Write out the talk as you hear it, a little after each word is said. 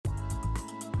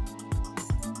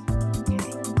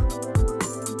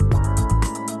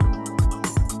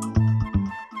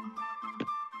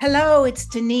Hello, it's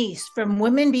Denise from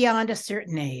Women Beyond a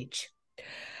Certain Age.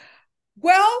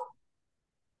 Well,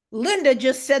 Linda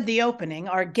just said the opening,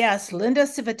 our guest, Linda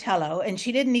Civitello, and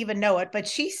she didn't even know it, but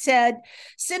she said,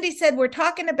 Cindy said, we're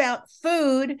talking about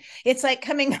food. It's like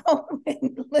coming home.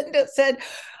 And Linda said,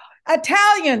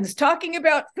 Italians talking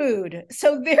about food.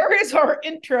 So there is our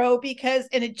intro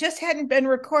and it just hadn't been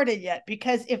recorded yet,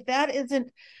 because if that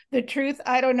isn't the truth,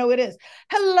 I don't know what is.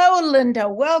 Hello, Linda.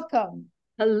 Welcome.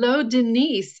 Hello,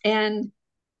 Denise. And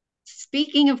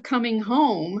speaking of coming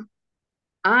home,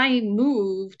 I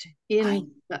moved I,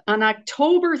 in on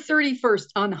October 31st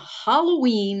on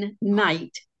Halloween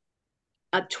night,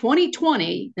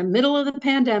 2020, the middle of the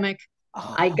pandemic.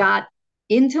 I oh, got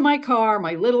into my car,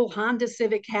 my little Honda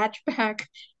Civic hatchback,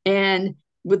 and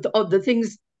with the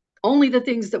things, only the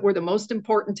things that were the most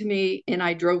important to me. And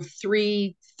I drove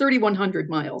 3,100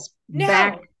 miles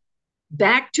no.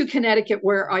 back to Connecticut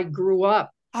where I grew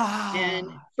up. And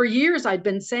Ah, for years, I'd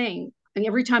been saying, and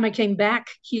every time I came back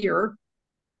here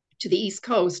to the East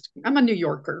Coast, I'm a New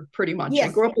Yorker pretty much. I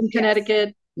yes, grew up yes, in yes.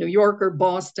 Connecticut, New York or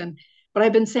Boston, but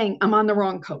I've been saying, I'm on the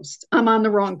wrong coast. I'm on the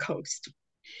wrong coast.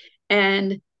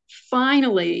 And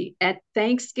finally, at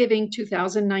Thanksgiving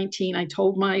 2019, I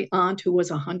told my aunt, who was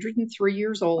 103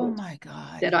 years Oh old, my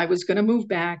God. that I was going to move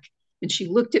back. And she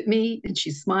looked at me and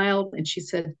she smiled and she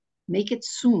said, make it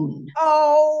soon.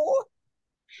 Oh,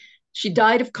 She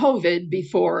died of COVID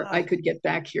before I ah, could get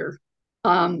back here.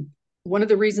 Um, One of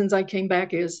the reasons I came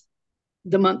back is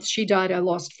the month she died, I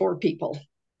lost four people.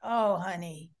 oh,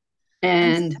 honey. I'm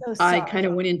And so I kind sorry.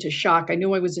 of went into shock. I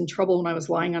knew I was in trouble when I was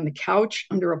lying on the couch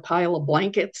under a pile of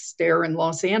blankets there in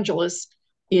Los Angeles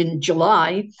in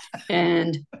July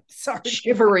and Sorry.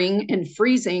 shivering and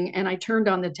freezing. And I turned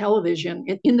on the television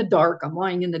in the dark. I'm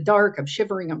lying in the dark. I'm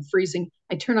shivering. I'm freezing.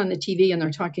 I turn on the TV and they're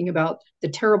talking about the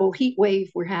terrible heat wave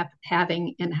we're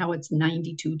having and how it's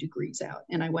 92 degrees out.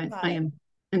 And I went, Got it.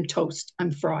 I'm toast.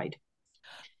 I'm fried.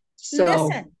 So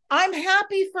Listen, I'm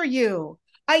happy for you.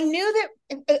 I knew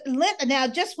that Linda, now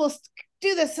just we'll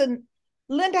do this. And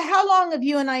Linda, how long have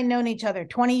you and I known each other?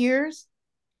 20 years?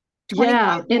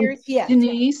 yeah. 25 And years? Yes.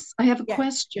 Denise, I have a Yes.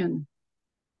 question.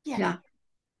 Yes. Yeah.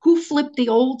 Who flipped the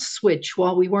old switch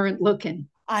while we weren't looking?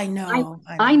 I I know.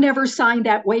 I I know. never signed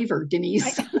that waiver,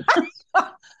 Denise. I, all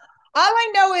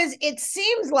I know is it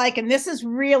seems like, and this is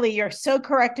really, you're so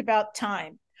correct about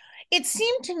time. It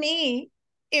seemed to me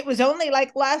it was only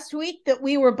like last week that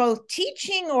we were both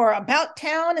teaching or about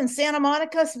town in Santa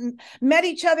Monica, met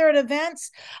each other at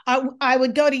events. I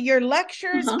would go to your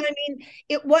lectures. Uh-huh. I mean,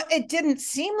 it didn't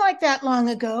seem like that long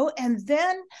ago. And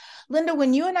then, Linda,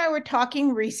 when you and I were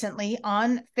talking recently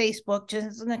on Facebook,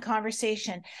 just in the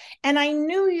conversation, and I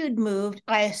knew you'd moved,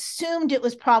 I assumed it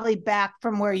was probably back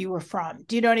from where you were from.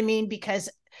 Do you know what I mean? Because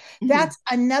Mhm. that's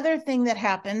another thing that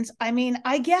happens. I mean,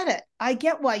 I get it. I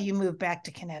get why you moved back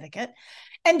to Connecticut.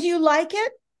 And do you like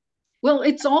it? Well,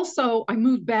 it's also I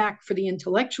moved back for the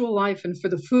intellectual life and for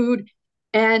the food.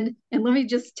 And let me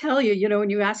just tell you, when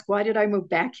you ask why did I move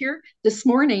back here? This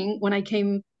morning when I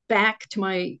came back to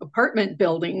my apartment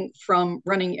building from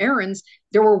running errands,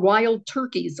 there were wild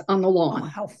turkeys on the Oh, lawn.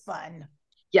 how fun.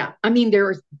 Yeah, I mean there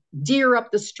are deer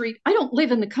up the street. I don't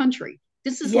live in the country.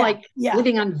 This is Yeah, like yeah,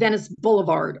 living on Venice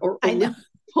Boulevard or I know. Olympia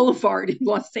Boulevard in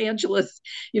Los Angeles,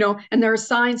 and there are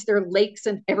signs, there are lakes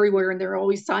and everywhere, and there are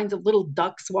always signs of little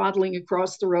ducks waddling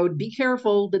across the road. Be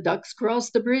careful, the ducks cross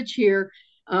the bridge here.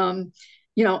 And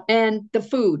the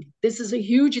food. This is a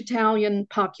huge Italian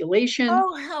population.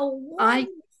 Oh, how I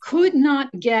could wonderful.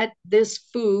 not get this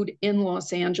food in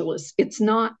Los Angeles. It's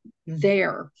not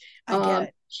there. I get Um,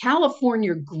 it.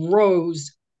 California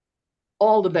grows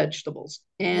all the vegetables,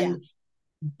 Yeah, and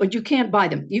but you can't buy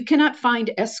them. You cannot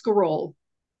find escarole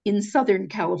in Southern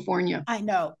California, I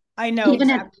know. I know even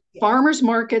at exactly. Yeah, farmers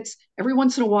markets. Every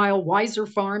once in a while, Weiser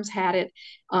Farms had it,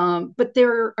 but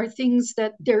there are things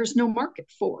that there's no market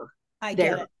for I get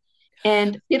there, it.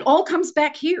 and it all comes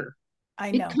back here. I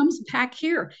It know. comes back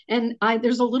here. And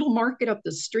there's a little market up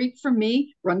the street from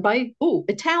me run by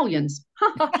Italians.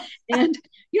 And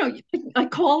I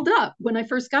called up when I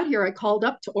first got here. I called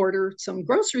up to order some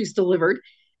groceries delivered,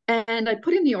 and I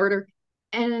put in the order,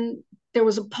 and there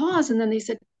was a pause, and then they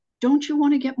said, "Don't you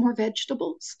want to get more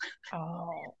vegetables?"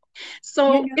 Oh, you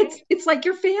So know, it's like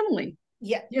your family,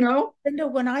 yeah. you know. Linda,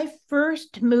 when I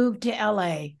first moved to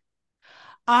LA,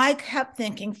 I kept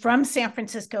thinking from San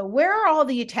Francisco, where are all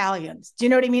the Italians? Do you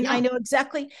know what I mean? I Yeah. know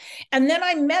exactly. And then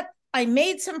I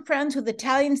made some friends with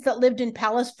Italians that lived in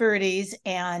Palos Verdes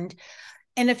and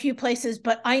a few places,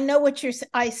 but I know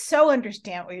I so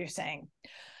understand what you're saying.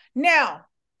 Now,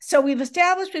 so we've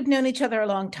established we've known each other a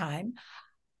long time.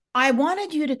 I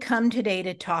wanted you to come today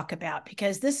to talk about,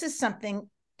 because this is something,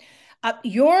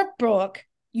 your book,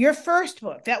 your first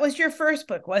book, that was your first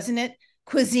book, wasn't it?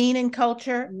 Cuisine and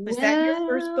Culture. Was that your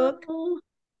first book? Well,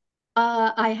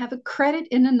 I have a credit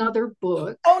in another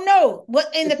book. Oh no,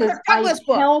 what in the It says Kirk Douglas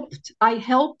book? I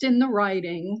helped in the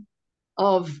writing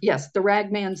of, yes, The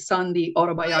Ragman's Son, the I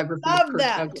autobiography of love Kirk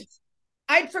that. Douglas.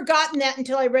 I'd forgotten that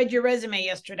until I read your resume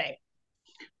yesterday.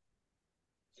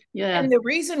 Yeah. And the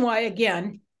reason why,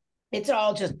 again, it's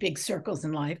all just big circles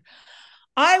in life.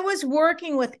 I was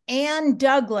working with Ann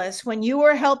Douglas when you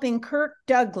were helping Kirk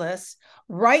Douglas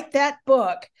write that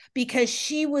book, because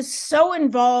she was so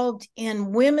involved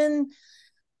in women's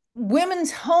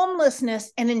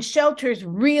homelessness and in shelters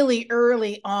really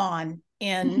early on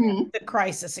in Mhm. the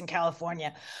crisis in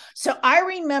California. So I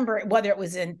remember, whether it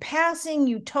was in passing,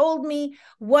 you told me,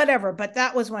 whatever, but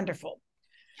that was wonderful.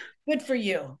 Good for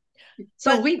you.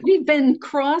 So But we've been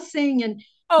crossing and,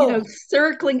 oh,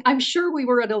 circling. I'm sure we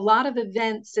were at a lot of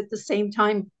events at the same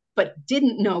time, but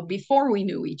didn't know before we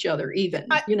knew each other even,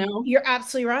 I, you're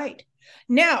absolutely right.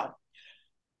 Now,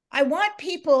 I want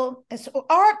people,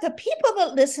 are the people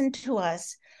that listen to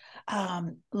us,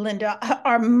 Linda,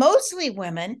 are mostly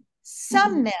women,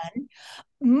 some Mhm. men,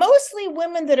 mostly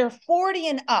women that are 40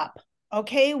 and up.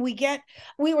 Okay,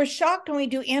 we were shocked when we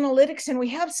do analytics and we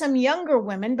have some younger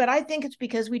women, but I think it's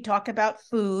because we talk about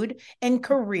food and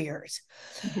careers.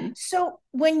 Mhm. So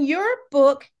when your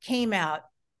book came out,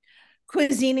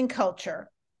 Cuisine and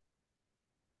Culture,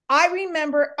 I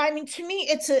remember, I mean, to me,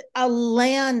 it's a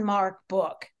landmark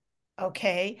book.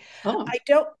 Okay. Oh, I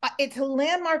don't, it's a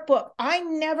landmark book. I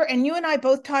never, and you and I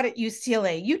both taught at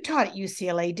UCLA. You taught at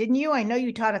UCLA, didn't you? I know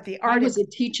you taught at the I Art was a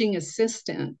Institute. teaching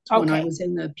assistant when I Okay. was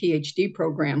in the PhD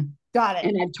program, Got it.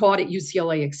 and I taught at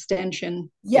UCLA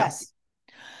Extension. Yeah. Yes.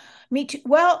 Me too.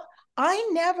 Well, I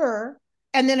never,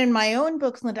 and then in my own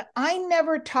books, Linda, I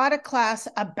never taught a class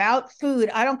about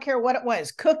food. I don't care what it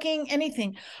was, cooking,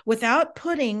 anything, without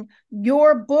putting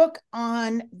your book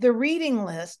on the reading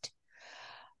list,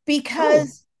 Oh,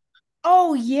 because,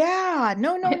 oh, yeah,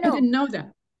 no, no, I no. didn't know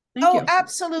that. Thank Oh, you.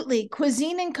 absolutely.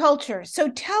 Cuisine and Culture. So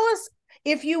tell us,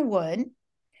 if you would,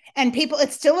 and people,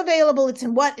 it's still available. It's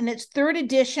in its third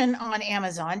edition on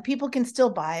Amazon. People can still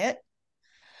buy it.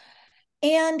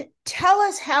 And tell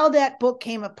us how that book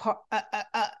came apart,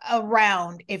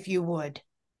 around, if you would.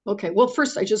 Okay. Well,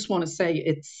 first, I just want to say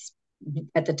it's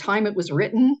at the time it was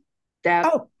written, that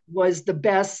Oh, was the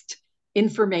best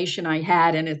information I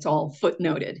had, and it's all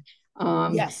footnoted.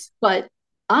 Um, yes. but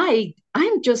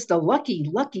I'm just a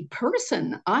lucky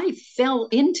person. I fell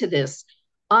into this.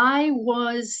 I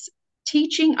was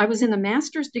teaching, I was in the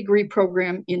master's degree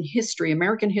program in history,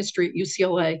 American history at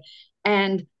UCLA.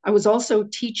 And I was also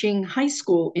teaching high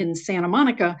school in Santa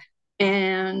Monica.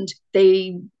 And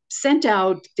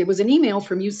there was an email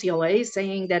from UCLA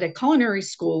saying that a culinary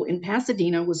school in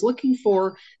Pasadena was looking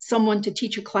for someone to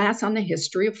teach a class on the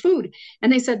history of food.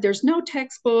 And they said, there's no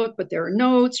textbook, but there are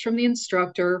notes from the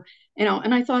instructor,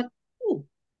 and I thought, oh,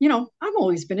 I've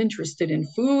always been interested in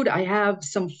food. I have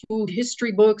some food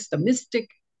history books, the Mystic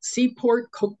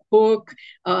Seaport Cookbook,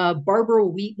 Barbara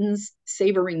Wheaton's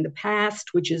Savoring the Past,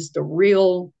 which is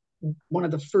one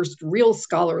of the first real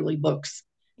scholarly books,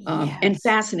 and Yes.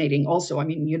 fascinating also. I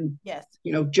mean, Yes.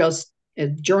 just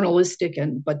journalistic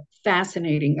but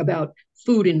fascinating about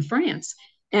food in France.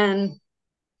 And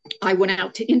I went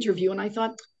out to interview, and I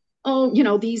thought,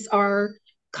 oh, these are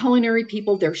culinary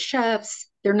people. They're chefs.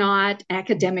 They're not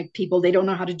academic people. They don't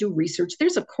know how to do research.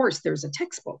 Of course, there's a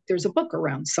textbook. There's a book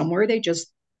around somewhere. They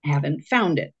just haven't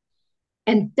found it.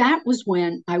 And that was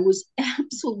when I was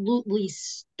absolutely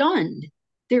stunned.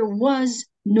 There was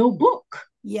no book.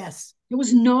 Yes. There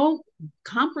was no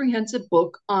comprehensive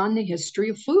book on the history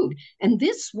of food. And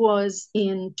this was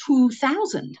in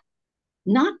 2000,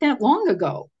 not that long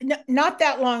ago. No, not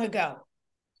that long ago.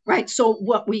 Right. So,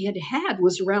 what we had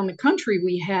was around the country,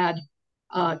 we had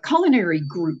culinary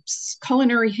groups,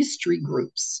 culinary history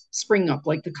groups spring up,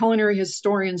 like the Culinary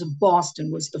Historians of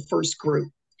Boston was the first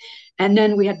group. And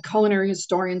then we had culinary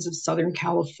historians of Southern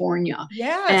California. And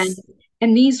Yes.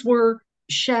 and these were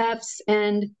chefs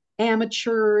and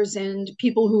amateurs and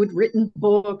people who had written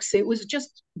books. It was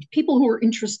just people who were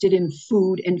interested in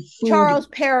food and food. Charles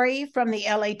Perry from the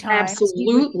LA Times.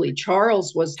 Absolutely.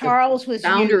 Charles was the Charles was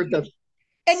founder of the huge.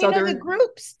 And the Southern.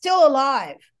 group's still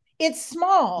alive. It's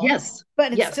small, Yes,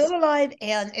 but it's yes. still alive.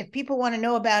 And if people want to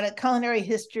know about it, culinary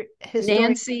history,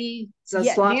 Nancy yeah,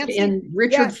 Zaslavsky Nancy, and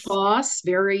Richard yes, Foss,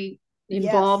 very yes.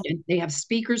 involved, and they have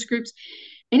speakers groups.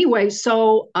 Anyway,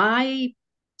 so I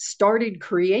started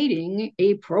creating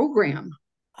a program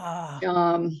Ah,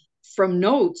 um, from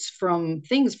notes, from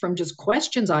things, from just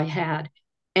questions I had.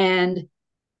 And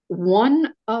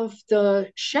one of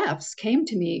the chefs came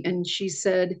to me and she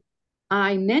said,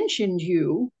 I mentioned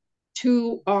you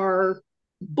to our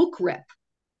book rep,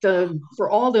 for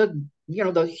all the,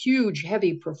 the huge,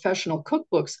 heavy professional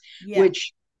cookbooks, Yeah.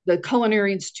 which the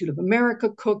Culinary Institute of America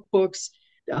cookbooks,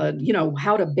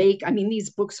 how to bake. I mean,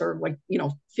 these books are like,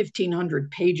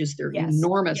 1,500 pages. They're Yes.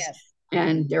 enormous, Yes.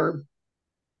 and they're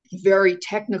very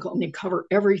technical, and they cover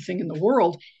everything in the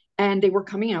world. And they were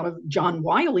coming out of John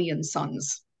Wiley and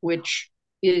Sons, which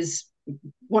is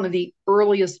one of the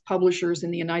earliest publishers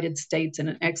in the United States and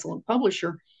an excellent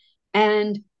publisher.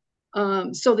 And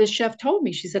so this chef told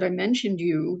me, she said, I mentioned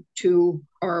you to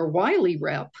our Wiley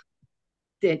rep,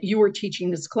 that you were teaching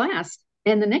this class.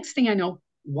 And the next thing I know,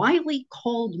 Wiley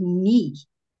called me.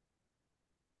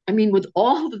 I mean, with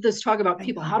all of this talk about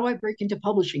people, how do I break into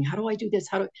publishing? How do I do this?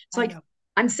 It's like,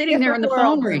 I'm sitting there and the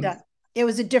phone rings. It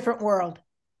was a different world.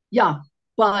 Yeah.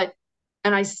 And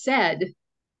I said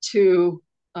to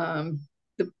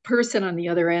the person on the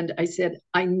other end, I said,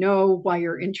 I know why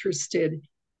you're interested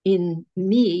in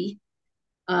me.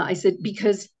 I said,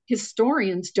 because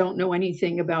historians don't know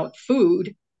anything about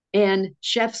food and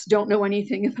chefs don't know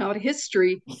anything about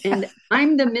history. And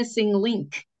I'm the missing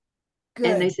link. Good.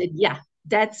 And they said, yeah,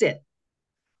 that's it.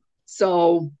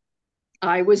 So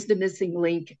I was the missing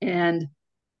link. And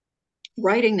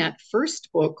writing that first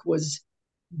book was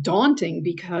daunting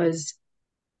because,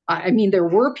 I mean, there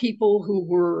were people who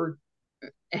were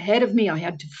ahead of me. I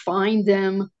had to find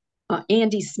them.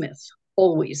 Andy Smith,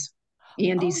 always.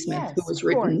 Andy Smith, yes, who has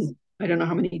written, I don't know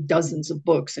how many dozens of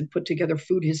books and put together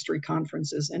food history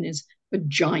conferences and is a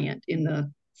giant in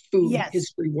the food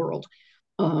history world.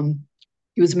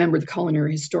 He was a member of the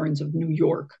Culinary Historians of New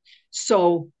York.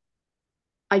 So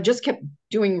I just kept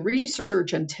doing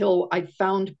research until I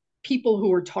found people who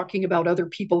were talking about other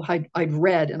people I'd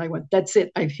read. And I went, that's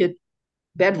it. I've hit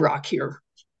bedrock here.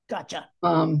 Gotcha.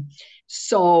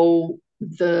 So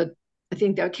I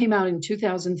think that came out in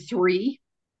 2003.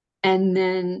 And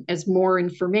then as more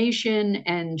information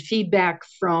and feedback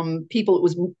from people,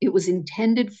 it was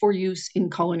intended for use in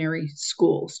culinary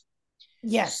schools.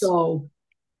 Yes. So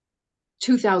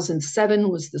 2007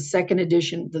 was the second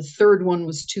edition. The third one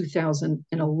was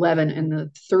 2011. And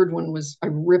the third one was, I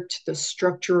ripped the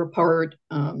structure apart,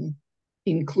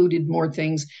 included more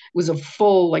things. It was a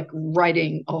full, like,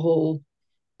 writing a whole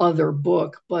other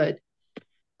book. But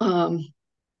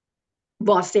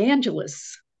Los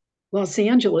Angeles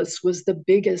was the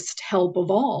biggest help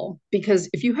of all, because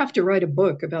if you have to write a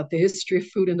book about the history of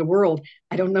food in the world,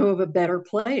 I don't know of a better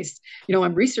place.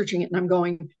 I'm researching it and I'm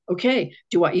going, okay,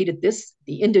 do I eat at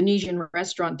the Indonesian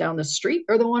restaurant down the street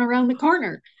or the one around the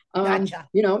corner? Gotcha.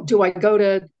 Do I go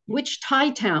to, which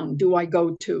Thai town do I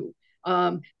go to?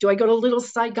 Do I go to Little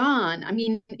Saigon? I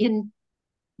mean,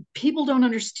 people don't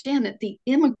understand that the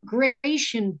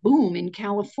immigration boom in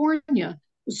California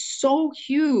was so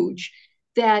huge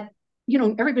that,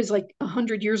 everybody's like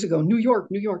 100 years ago, New York,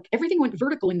 everything went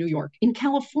vertical in New York. In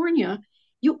California,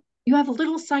 you have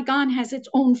Little Saigon has its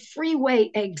own freeway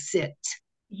exit.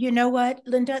 You know what,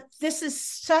 Linda? This is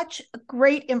such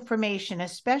great information,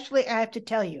 especially, I have to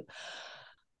tell you,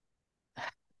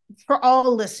 for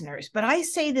all listeners, but I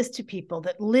say this to people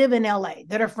that live in LA,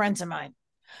 that are friends of mine,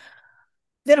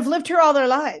 that have lived here all their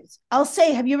lives. I'll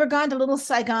say, have you ever gone to Little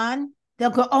Saigon?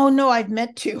 They'll go, oh no, I've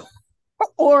meant to.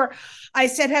 Or I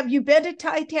said, have you been to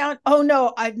Thai Town? Oh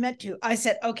no, I've meant to. I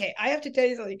said, okay, I have to tell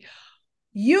you something.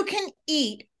 You can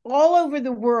eat all over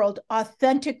the world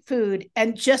authentic food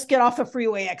and just get off a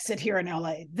freeway exit here in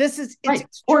LA. It's right.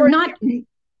 Or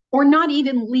not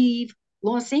even leave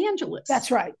Los Angeles.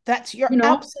 That's right. You're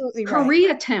absolutely right.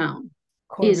 Koreatown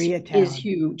is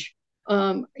huge.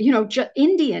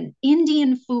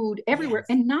 Indian food everywhere.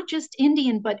 Yes. And not just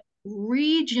Indian, but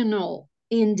regional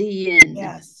Indian.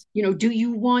 Yes. Do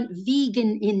you want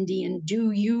vegan Indian?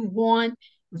 Do you want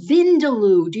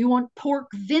vindaloo? Do you want pork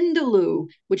vindaloo,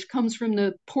 which comes from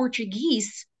the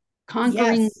Portuguese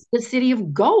conquering the city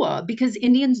of Goa, because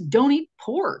Indians don't eat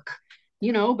pork,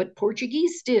 but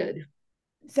Portuguese did.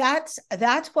 That's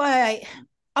why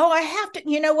I have to,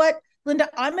 you know what, Linda,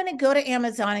 I'm going to go to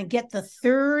Amazon and get the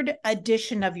third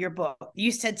edition of your book.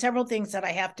 You said several things that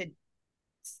I have to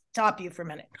stop you for a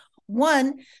minute.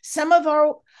 One, some of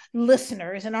our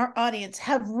listeners and our audience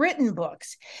have written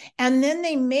books, and then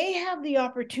they may have the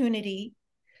opportunity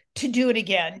to do it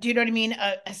again. Do you know what I mean?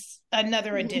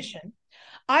 Another edition.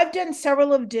 I've done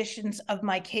several editions of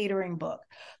my catering book,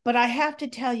 but I have to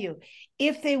tell you,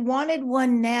 if they wanted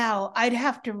one now, I'd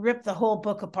have to rip the whole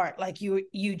book apart, like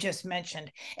you just mentioned.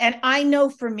 And I know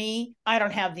for me, I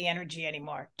don't have the energy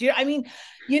anymore. I mean,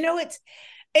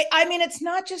 it's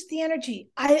not just the energy.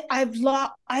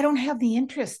 I don't have the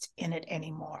interest in it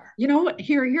anymore. You know what?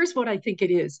 Here's what I think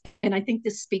it is. And I think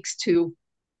this speaks to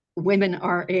women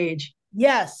our age.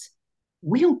 Yes.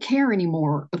 We don't care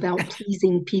anymore about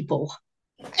pleasing people.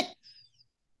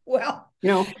 Well, You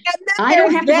know, and then I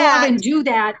don't there's have to go out that. and do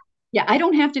that. Yeah, I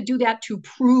don't have to do that to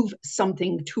prove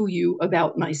something to you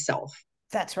about myself.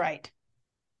 That's right.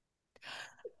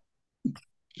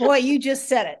 Boy, you just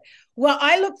said it. Well,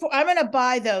 I'm going to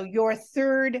buy, though, your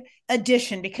third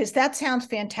edition because that sounds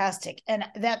fantastic. And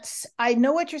I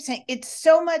know what you're saying. It's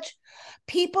so much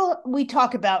we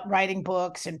talk about writing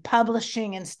books and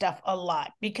publishing and stuff a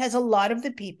lot because a lot of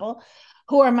the people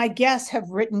who are my guests have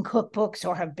written cookbooks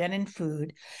or have been in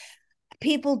food.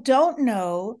 People don't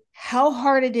know how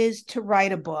hard it is to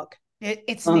write a book.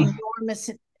 It's an enormous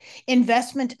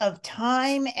investment of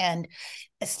time and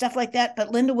stuff like that.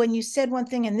 But Linda, when you said one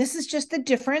thing, and this is just the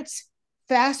difference,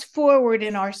 fast forward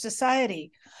in our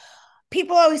society,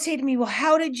 people always say to me, well,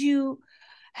 how did you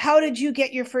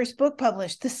get your first book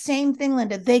published? The same thing,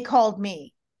 Linda. They called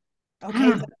me.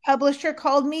 Okay. The publisher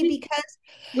called me because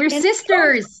we're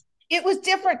sisters. It was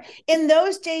different. In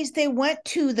those days, they went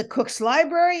to the Cook's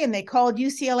Library and they called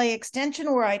UCLA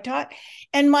Extension where I taught.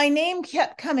 And my name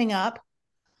kept coming up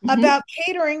about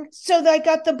catering. So I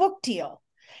got the book deal.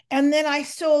 And then I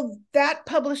sold that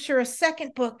publisher a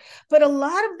second book. But a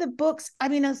lot of the books, I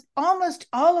mean, almost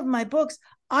all of my books,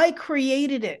 I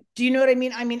created it. Do you know what I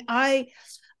mean? I mean,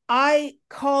 I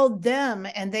called them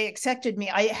and they accepted me.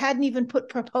 I hadn't even put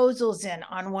proposals in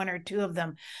on one or two of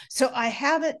them. So I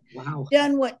haven't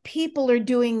done what people are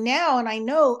doing now. And I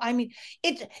know, I mean,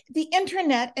 the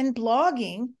internet and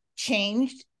blogging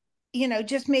changed,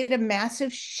 just made a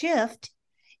massive shift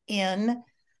in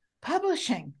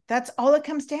publishing. That's all it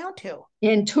comes down to.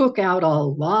 And took out a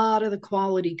lot of the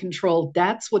quality control.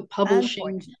 That's what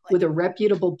publishing with a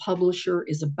reputable publisher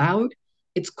is about.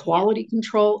 It's quality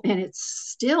control. And it's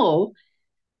still,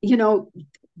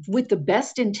 with the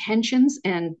best intentions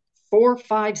and 4,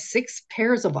 5, 6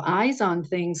 pairs of eyes on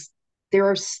things,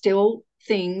 there are still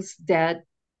things that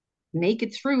make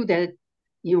it through that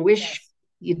you wish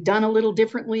you'd done a little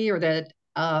differently or that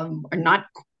are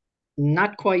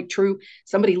not quite true.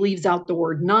 Somebody leaves out the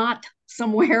word not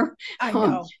somewhere. I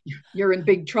know. You're in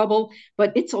big trouble.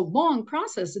 But it's a long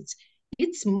process.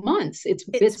 It's months. It's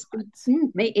months.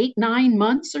 8, 9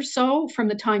 months or so from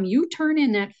the time you turn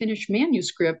in that finished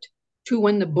manuscript to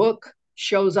when the book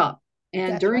shows up.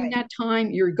 And during that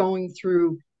time, you're going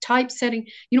through typesetting.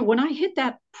 When I hit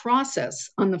that process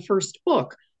on the first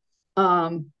book,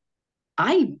 I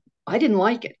didn't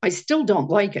like it. I still don't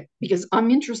like it because I'm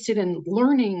interested in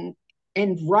learning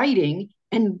and writing.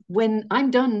 And when I'm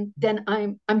done, then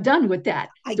I'm done with that.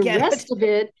 The rest of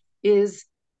it is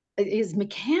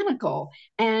mechanical.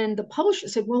 And the publisher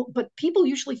said, well, but people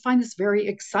usually find this very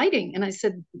exciting. And I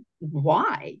said,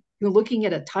 why? You're looking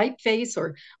at a typeface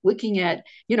or looking at,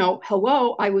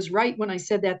 hello, I was right when I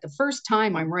said that the first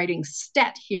time. I'm writing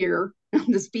stet here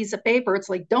on this piece of paper. It's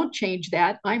like, don't change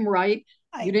that. I'm right.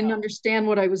 You didn't understand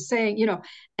what I was saying,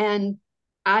 and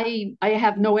I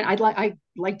have I'd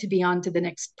like to be on to the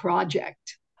next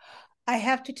project. I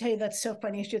have to tell you, that's so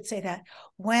funny you should say that.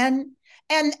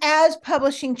 And as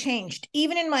publishing changed,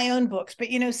 even in my own books, but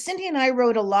Cindy and I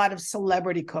wrote a lot of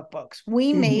celebrity cookbooks.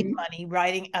 We made money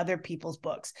writing other people's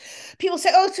books. People say,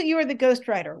 oh, so you were the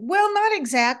ghostwriter. Well, not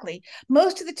exactly.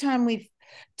 Most of the time we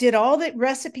did all the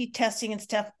recipe testing and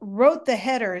stuff, wrote the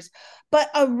headers, but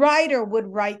a writer would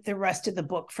write the rest of the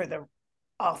book for the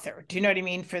author. Do you know what I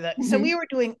mean? So we were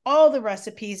doing all the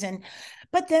recipes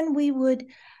but then we would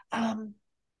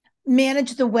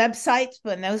manage the websites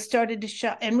when those started to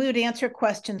show, and we would answer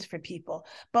questions for people.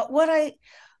 But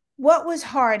what was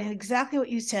hard, and exactly what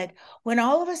you said, when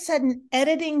all of a sudden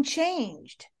editing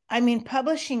changed,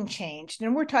 publishing changed,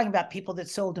 and we're talking about people that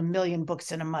sold 1 million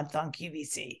books in a month on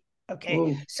QVC. Okay.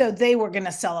 Whoa. So they were going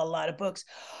to sell a lot of books,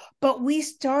 but we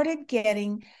started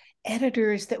getting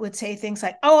editors that would say things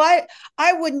like, oh,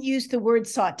 I wouldn't use the word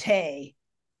saute.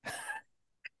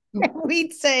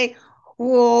 We'd say,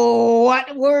 well,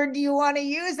 what word do you want to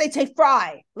use? They'd say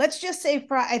fry. Let's just say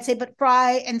fry. I'd say, but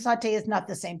fry and saute is not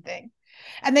the same thing.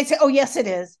 And they'd say, oh, yes, it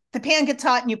is. The pan gets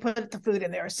hot and you put the food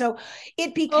in there. So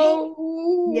it became,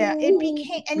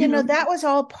 and that was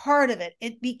all part of it.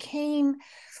 It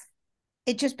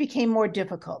just became more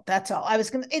difficult. That's all.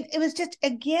 It was just,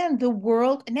 again, the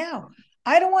world. Now,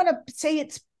 I don't want to say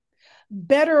it's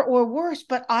better or worse,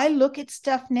 but I look at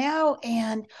stuff now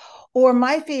or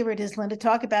my favorite is, Linda,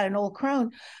 talk about an old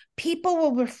crone. People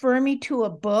will refer me to a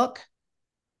book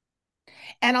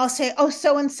and I'll say, oh,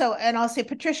 so and so, and I'll say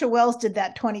Patricia Wells did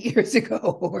that 20 years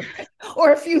ago,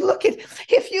 or if you look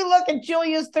at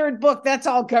Julia's third book, that's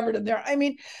all covered in there. I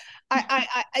mean,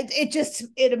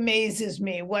 it amazes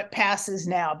me what passes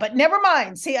now. But never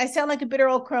mind. See, I sound like a bitter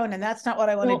old crone, and that's not what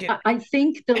I want to do. I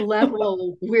think the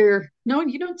level where no,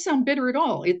 you don't sound bitter at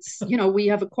all. It's we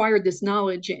have acquired this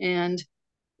knowledge, and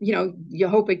you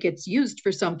hope it gets used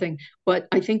for something. But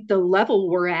I think the level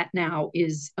we're at now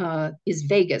is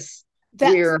Vegas,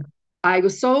 where I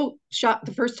was so shocked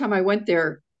the first time I went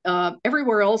there.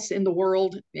 Everywhere else in the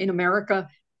world, in America,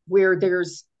 where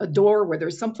there's a door, where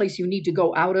there's someplace you need to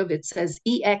go out of, it says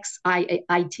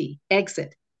EXIT,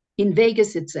 exit. In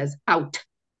Vegas, it says out.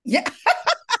 Yeah.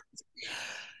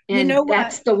 And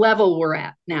that's the level we're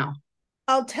at now.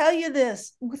 I'll tell you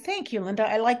this. Well, thank you, Linda.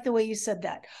 I like the way you said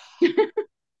that.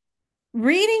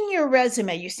 Reading your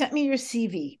resume, you sent me your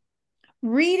CV.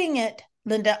 Reading it,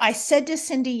 Linda, I said to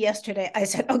Cindy yesterday, I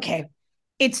said, okay,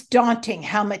 it's daunting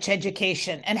how much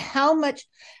education and how much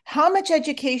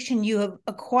education you have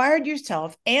acquired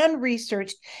yourself and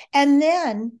researched and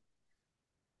then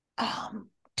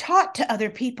taught to other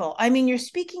people. I mean, your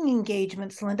speaking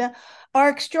engagements, Linda, are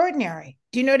extraordinary.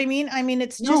 Do you know what I mean? I mean,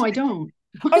 it's just... No, I don't.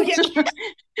 Oh, yeah.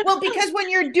 Well, because when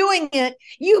you're doing it,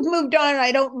 you've moved on. And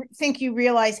I don't think you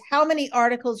realize how many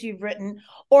articles you've written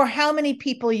or how many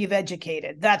people you've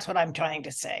educated. That's what I'm trying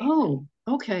to say. Oh,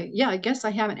 okay. Yeah, I guess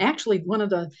I haven't. Actually, one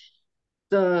of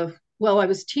well, I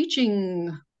was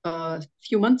teaching a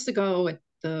few months ago at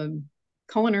the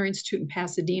Culinary Institute in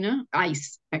Pasadena,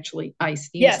 ICE, actually, ICE.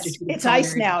 Yes, it's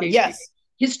ICE now, yes.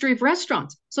 History of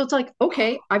restaurants. So it's like,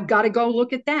 okay, I've got to go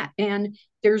look at that. And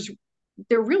there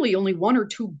are really only one or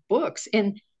two books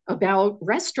about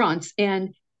restaurants.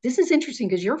 And this is interesting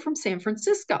because you're from San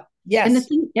Francisco. Yes. And the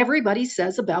thing everybody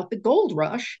says about the gold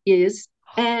rush is,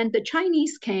 and the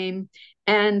Chinese came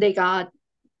and they got,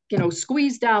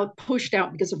 squeezed out, pushed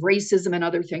out because of racism and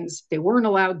other things. They weren't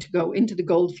allowed to go into the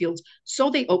gold fields. So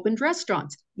they opened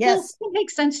restaurants. Yes. Well, it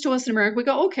makes sense to us in America. We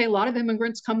go, okay, a lot of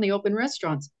immigrants come, they open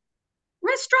restaurants.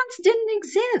 Restaurants didn't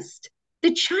exist.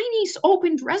 The Chinese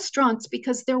opened restaurants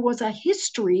because there was a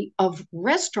history of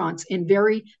restaurants and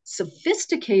very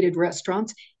sophisticated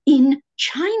restaurants in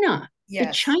China. Yes.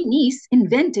 The Chinese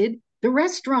invented the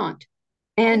restaurant.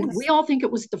 And we all think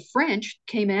it was the French,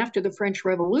 came after the French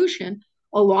Revolution.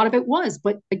 A lot of it was.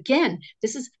 But again,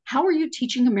 this is, how are you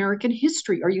teaching American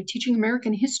history? Are you teaching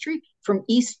American history from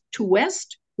east to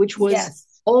west, which was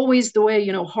always the way,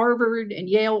 Harvard and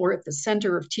Yale were at the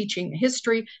center of teaching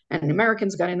history, and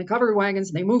Americans got in the covered wagons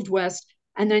and they moved west.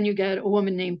 And then you get a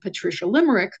woman named Patricia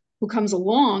Limerick who comes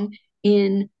along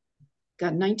in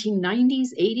 1990s,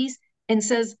 80s, and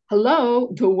says,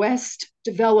 hello, the West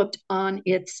developed on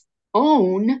its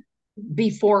own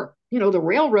before, the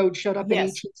railroad showed up in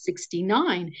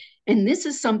 1869. And this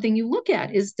is something you look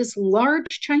at, is this large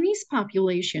Chinese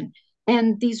population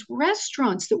and these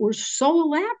restaurants that were so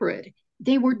elaborate.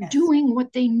 They were doing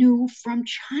what they knew from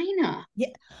China. Yeah.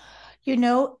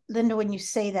 Linda, when you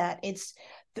say that, it's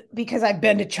because I've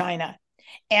been to China.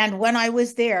 And when I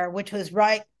was there, which was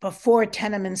right before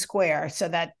Tiananmen Square, so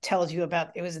that tells you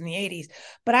about, it was in the 80s.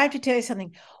 But I have to tell you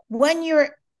something. When you're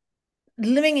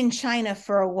living in China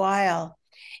for a while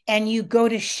and you go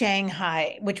to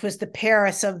Shanghai, which was the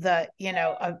Paris of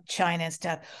of China and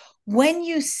stuff, when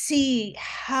you see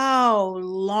how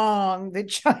long the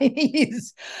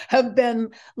Chinese have been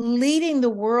leading the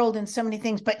world in so many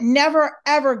things, but never,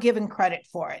 ever given credit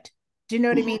for it. Do you know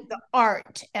what I mean? The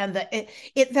art and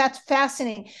that's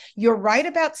fascinating. You're right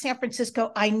about San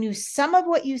Francisco. I knew some of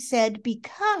what you said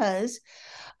because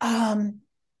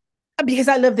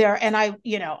I live there and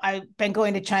I've been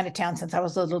going to Chinatown since I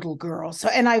was a little girl. So,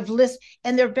 and I've listened,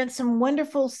 and there've been some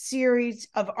wonderful series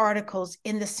of articles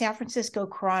in the San Francisco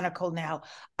Chronicle now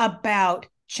about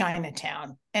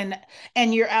Chinatown. And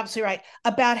you're absolutely right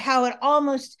about how it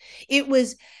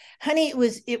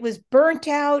was burnt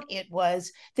out.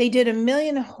 They did a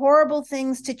million horrible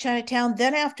things to Chinatown.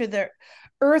 Then after the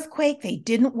earthquake, they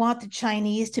didn't want the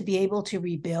Chinese to be able to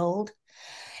rebuild.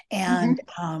 And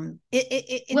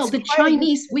the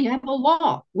Chinese, we have a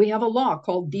law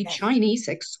called the Chinese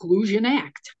Exclusion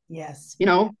Act. Yes.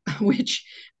 Which,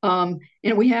 and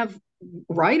we have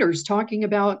writers talking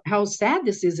about how sad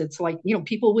this is. It's like,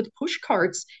 people with push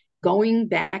carts going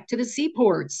back to the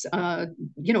seaports,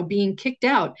 being kicked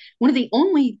out. One of the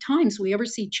only times we ever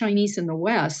see Chinese in the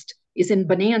West is in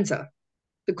Bonanza,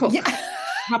 the cook. Yeah.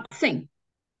 Not thing.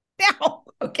 No.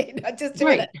 Okay. Not just a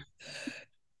minute.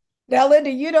 Now,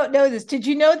 Linda, you don't know this. Did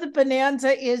you know that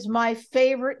Bonanza is my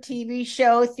favorite TV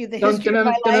show through the history of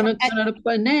my life?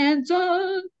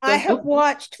 Bonanza. I have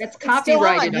watched, That's it's still on.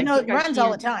 copyrighted. I It think I runs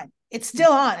all the can't. time. It's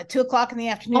still on at 2:00 in the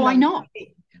afternoon. Oh, I know.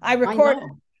 I record it.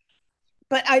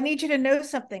 But I need you to know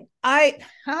something. I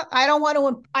don't want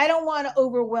to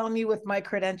overwhelm you with my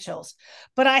credentials,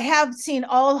 but I have seen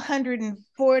all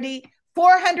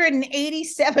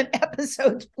 487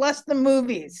 episodes plus the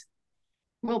movies.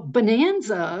 Well,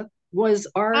 Bonanza was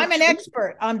our. I'm an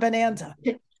expert on Bonanza.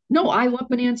 No, I love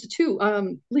Bonanza too.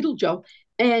 Little Joe.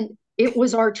 And it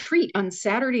was our treat on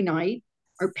Saturday night.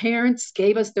 Our parents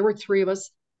gave us, there were three of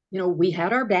us, we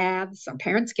had our baths. Our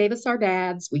parents gave us our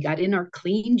baths. We got in our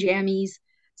clean jammies,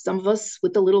 some of us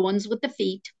with the little ones with the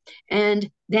feet.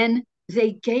 And then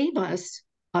they gave us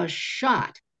a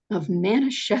shot of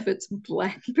Manischewitz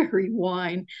blackberry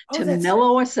wine to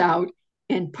mellow us out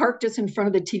and parked us in front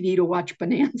of the TV to watch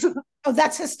Bonanza. Oh,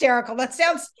 that's hysterical.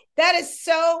 That is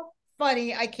so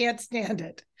funny. I can't stand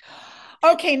it.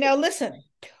 Okay, now listen.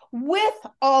 With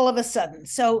all of a sudden,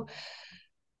 so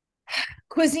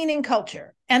cuisine and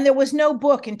culture, and there was no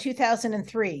book in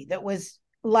 2003 that was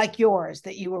like yours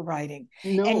that you were writing.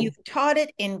 No. And you've taught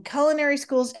it in culinary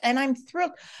schools, and I'm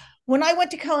thrilled. When I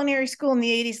went to culinary school in the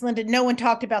 80s, Linda, no one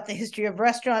talked about the history of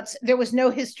restaurants. There was no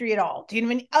history at all. Do you know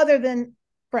what I mean? Other than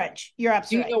French. You're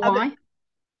absolutely right. Do you know why?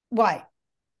 Why?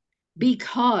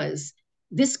 Because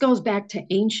this goes back to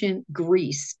ancient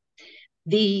Greece.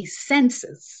 The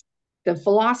senses, the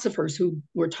philosophers who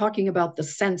were talking about the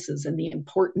senses and the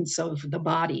importance of the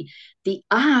body, the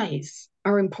eyes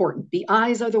are important. The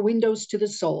eyes are the windows to the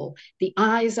soul. The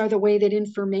eyes are the way that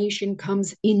information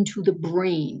comes into the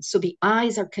brain. So the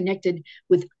eyes are connected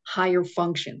with higher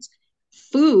functions.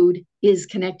 Food is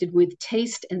connected with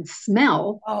taste and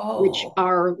smell, which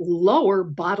are lower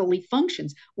bodily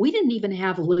functions. We didn't even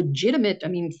have legitimate,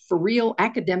 for real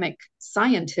academic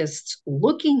scientists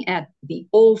looking at the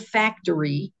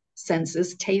olfactory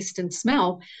senses, taste and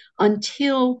smell,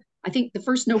 until I think the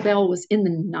first Nobel was in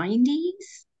the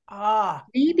 90s.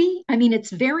 Maybe.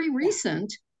 It's very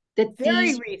recent that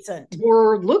these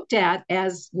were looked at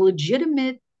as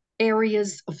legitimate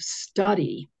areas of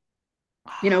study.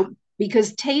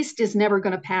 Because taste is never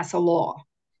going to pass a law,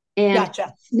 and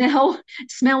smell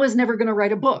is never going to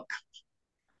write a book.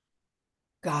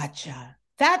 Gotcha.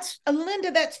 That's Linda.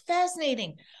 That's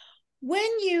fascinating.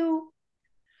 When you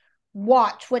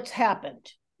watch what's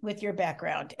happened with your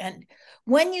background, and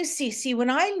when you see when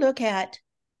I look at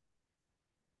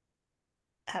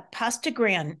pasta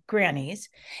grannies,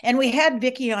 and we had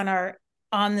Vicki on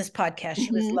this podcast.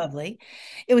 She was lovely.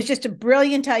 It was just a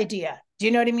brilliant idea. Do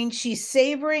you know what I mean? She's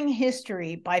savoring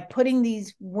history by putting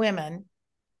these women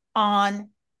on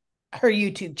her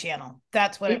YouTube channel.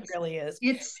 That's what it really is.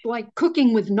 It's like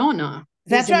cooking with Nonna.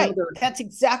 That's right. That's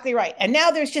exactly right. And now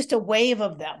there's just a wave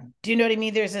of them. Do you know what I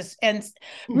mean? There's this, and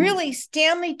really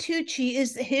Stanley Tucci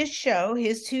is his show,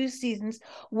 his 2 seasons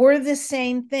were the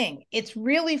same thing. It's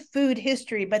really food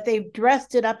history, but they've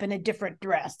dressed it up in a different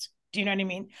dress. Do you know what I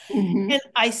mean? And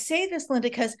I say this, Linda,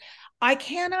 because I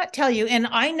cannot tell you, and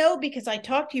I know because I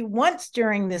talked to you once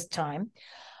during this time.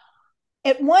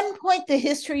 At one point, the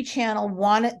History Channel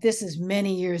wanted, this is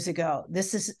many years ago,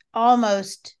 this is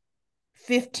almost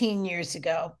 15 years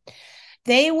ago.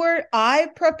 I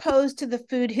proposed to the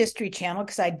Food History Channel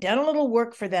because I'd done a little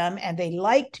work for them and they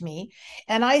liked me.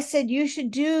 And I said, you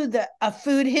should do a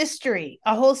food history,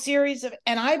 a whole series of,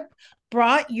 and I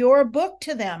brought your book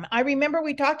to them. I remember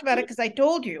we talked about it because I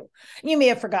told you. You may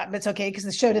have forgotten, but it's okay because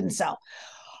the show didn't sell.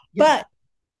 But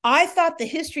I thought the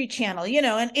History Channel,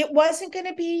 and it wasn't going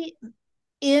to be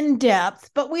in depth,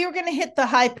 but we were going to hit the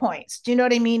high points. Do you know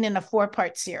what I mean? In a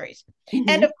 4-part series.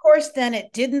 And of course, then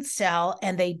it didn't sell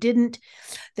and they didn't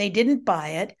buy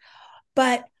it.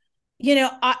 But,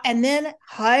 and then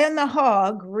High on the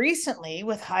Hog recently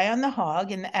with High on the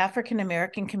Hog in the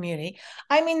African-American community.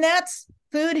 That's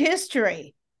food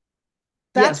history.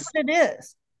 That's what it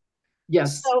is.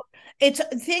 Yes. So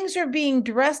things are being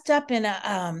dressed up in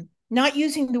not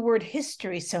using the word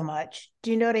history so much.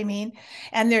 Do you know what I mean?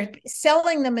 And they're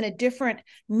selling them in a different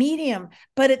medium,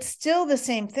 but it's still the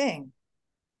same thing.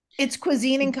 It's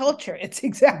cuisine and culture. It's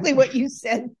exactly what you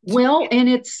said. Well, and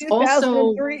it's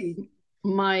also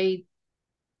my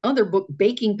other book,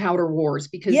 Baking Powder Wars,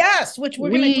 because which we're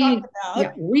going to talk about.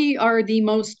 Yeah, we are the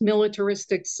most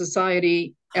militaristic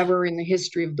society ever in the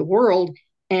history of the world.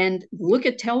 And look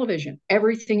at television.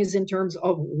 Everything is in terms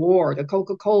of war, the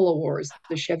Coca-Cola wars,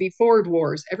 the Chevy Ford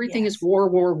wars. Everything is war,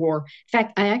 war, war. In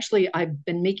fact, I've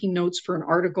been making notes for an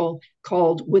article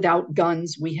called Without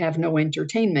Guns, We Have No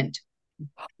Entertainment.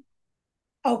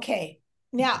 Okay.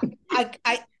 Now,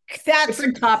 That's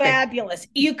different topic. fabulous.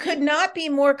 You could not be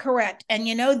more correct. And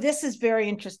this is very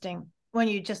interesting when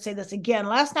you just say this again.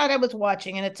 Last night I was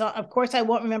watching, and it's, of course, I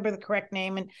won't remember the correct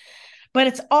name, but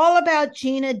it's all about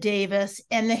Geena Davis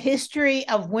and the history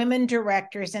of women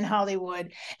directors in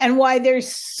Hollywood, and why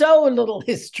there's so little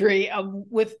history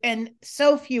and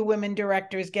so few women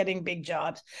directors getting big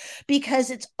jobs, because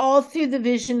it's all through the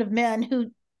vision of men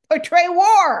who portray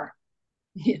war.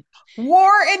 Yeah.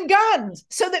 War and guns,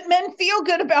 so that men feel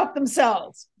good about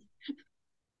themselves.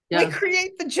 Yeah. We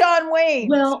create the John Wayne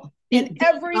in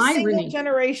every single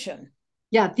generation.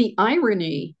 Yeah, the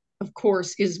irony, of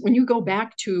course, is when you go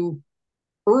back to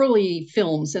early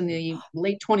films in the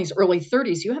late 20s, early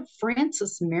 30s, you have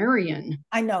Frances Marion.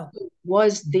 I know. Who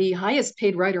was the highest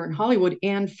paid writer in Hollywood.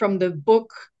 And from the book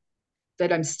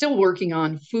that I'm still working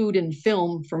on, Food and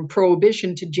Film, From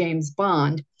Prohibition to James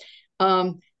Bond,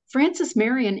 Frances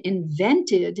Marion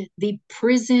invented the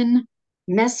prison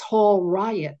mess hall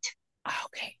riot.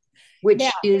 Okay. Which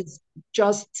is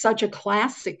just such a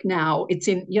classic now. It's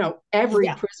in, every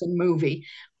prison movie.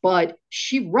 But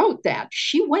she wrote that.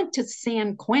 She went to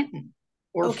San Quentin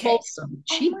or Folsom.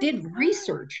 She did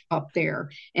research up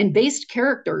there and based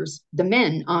characters, the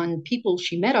men, on people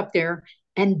she met up there,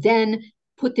 and then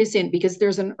put this in, because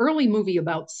there's an early movie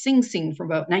about Sing Sing from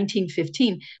about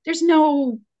 1915. There's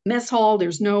no mess hall.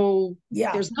 There's nothing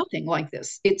like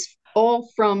this. It's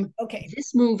all from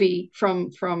this movie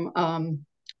from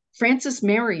Frances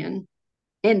Marion,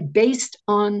 and based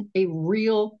on a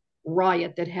real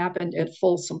riot that happened at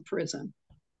Folsom Prison.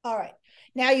 All right.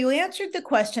 Now you answered the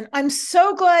question. I'm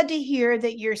so glad to hear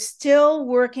that you're still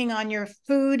working on your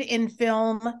Food and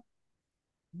Film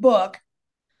book.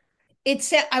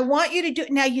 I want you to do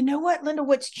it. Now, you know what, Linda,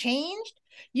 what's changed?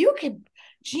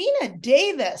 Geena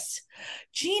Davis,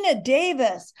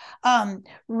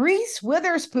 Reese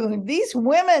Witherspoon, these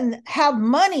women have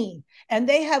money and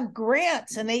they have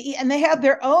grants and they have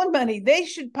their own money. They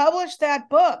should publish that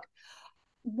book.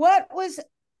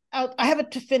 I have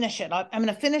it to finish it. I'm going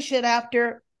to finish it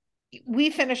after we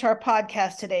finish our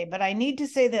podcast today, but I need to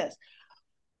say this.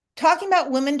 Talking about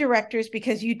women directors,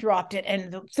 because you dropped it,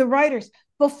 and the writers,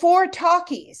 before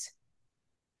talkies,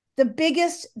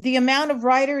 the amount of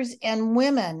writers and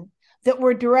women that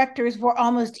were directors were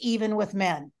almost even with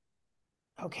men.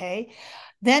 Okay.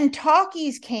 Then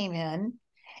talkies came in,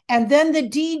 and then the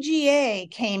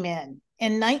DGA came in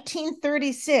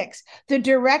 1936. The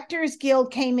Directors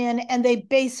Guild came in, and they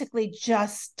basically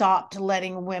just stopped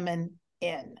letting women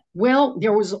in. Well,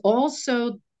 there was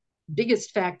also,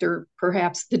 biggest factor,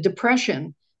 perhaps, the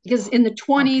Depression, because in the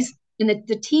 20s, in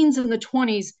the teens and the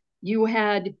 20s, you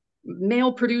had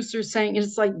male producers saying,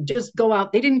 it's like, just go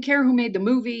out. They didn't care who made the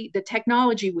movie. The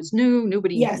technology was new.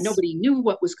 Nobody knew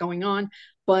what was going on.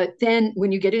 But then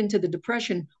when you get into the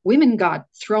Depression, women got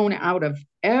thrown out of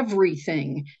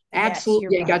everything.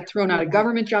 Absolutely. They got thrown out of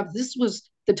government jobs. This was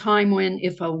the time when,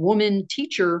 if a woman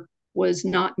teacher was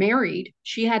not married,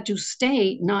 she had to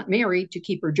stay not married to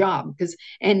keep her job.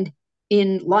 And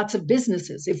in lots of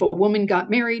businesses, if a woman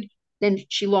got married, then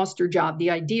she lost her job.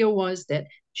 The idea was that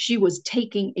she was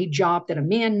taking a job that a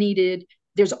man needed.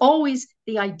 There's always,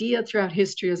 the idea throughout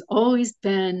history has always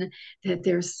been that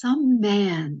there's some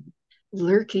man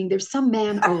lurking, there's some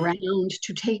man around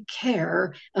to take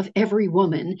care of every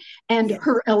woman and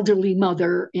her elderly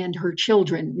mother and her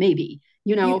children, maybe.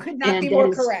 You could not be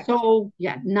more correct. So,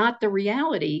 not the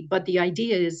reality, but the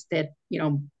idea is that,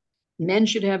 men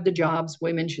should have the jobs,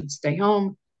 women should stay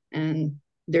home, and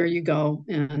there you go.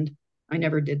 And I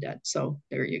never did that. So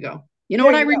there you go. You know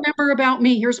what I remember about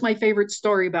me? Here's my favorite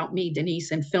story about me,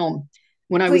 Denise, and film.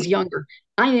 When I was younger,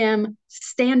 I am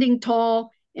standing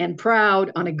tall and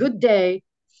proud on a good day,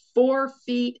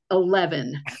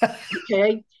 4'11".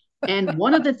 Okay. And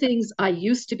one of the things I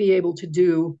used to be able to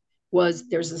do was,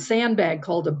 there's a sandbag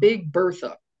called a Big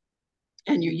Bertha,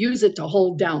 and you use it to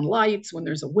hold down lights when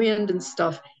there's a wind and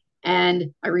stuff.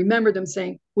 And I remember them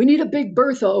saying, we need a Big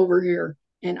Bertha over here.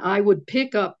 And I would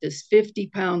pick up this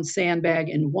 50-pound sandbag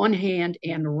in one hand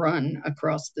and run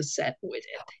across the set with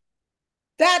it.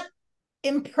 That's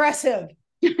impressive.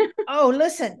 Oh,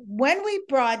 listen, when we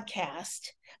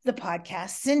broadcast the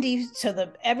podcast, Cindy,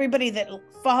 so everybody that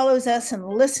follows us and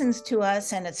listens to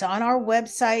us, and it's on our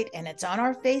website and it's on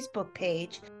our Facebook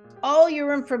page, all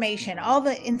your information, all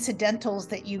the incidentals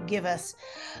that you give us,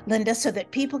 Linda, so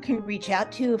that people can reach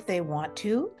out to you if they want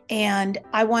to. And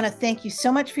I want to thank you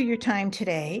so much for your time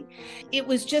today.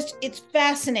 It's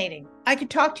fascinating. I could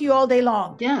talk to you all day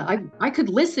long. Yeah, I could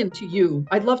listen to you.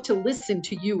 I'd love to listen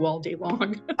to you all day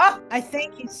long. I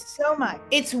thank you so much.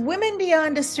 It's Women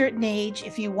Beyond a Certain Age.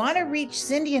 If you want to reach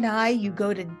Cindy and I, you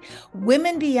go to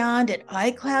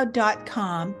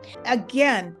womenbeyond@icloud.com.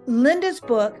 Again, Linda's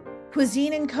book,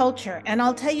 Cuisine and Culture. And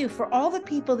I'll tell you, for all the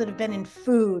people that have been in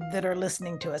food that are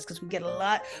listening to us, because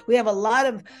we have a lot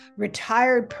of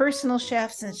retired personal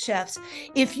chefs and chefs.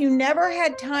 If you never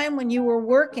had time when you were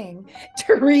working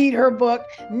to read her book,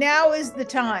 now is the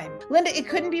time. Linda, it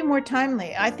couldn't be more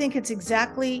timely. I think it's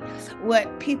exactly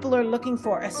what people are looking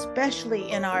for,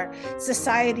 especially in our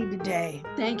society today.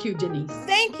 Thank you, Denise.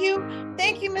 Thank you.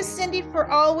 Thank you, Miss Cindy, for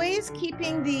always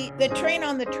keeping the train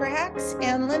on the tracks.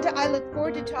 And Linda, I look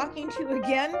forward to talking to you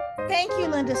again. Thank you,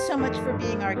 Linda, so much for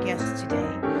being our guest today.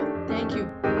 Thank you.